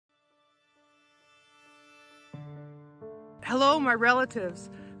Hello, my relatives.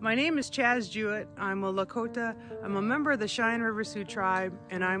 My name is Chaz Hewitt. I'm a Lakota. I'm a member of the Cheyenne River Sioux tribe,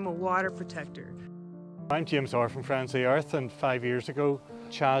 and I'm a water protector. I'm James Orr from Friends of the Earth, and 5 years ago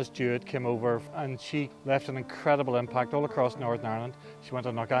Chaz Hewitt came over and she left an incredible impact all across Northern Ireland. She went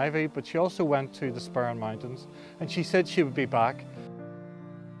to Knockivy, but she also went to the Spurn Mountains, and she said she would be back.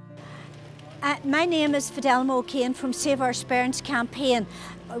 My name is Fidelma O'Kane from Save Our Spurns campaign,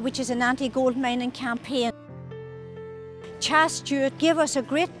 which is an anti-gold mining campaign. Chaz Hewitt gave us a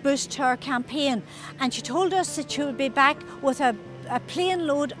great boost to our campaign, and she told us that she would be back with a plane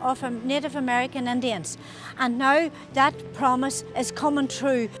load of Native American Indians, and now that promise is coming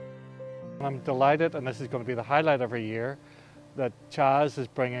true. I'm delighted, and this is going to be the highlight of our year, that Chaz is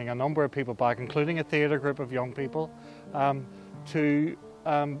bringing a number of people back, including a theatre group of young people, to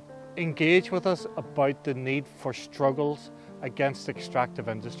engage with us about the need for struggles against extractive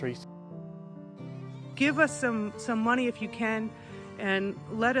industries. Give us some money if you can, and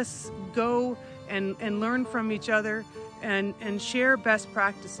let us go and learn from each other and share best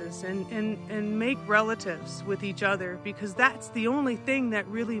practices and make relatives with each other, because that's the only thing that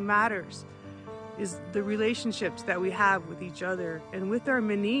really matters, is the relationships that we have with each other and with our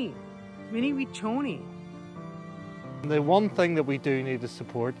Mini Wichoni. The one thing that we do need is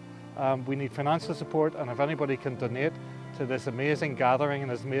support. We need financial support, and if anybody can donate to this amazing gathering and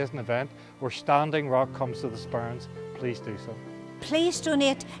this amazing event where Standing Rock comes to the Spurns, please do so. Please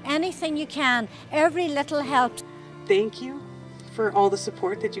donate anything you can. Every little helps. Thank you for all the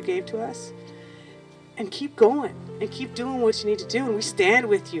support that you gave to us, and keep going and keep doing what you need to do, and we stand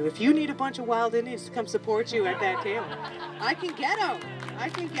with you. If you need a bunch of wild Indians to come support you at that table, I can get them. I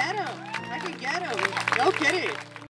can get them. I can get them. No kidding.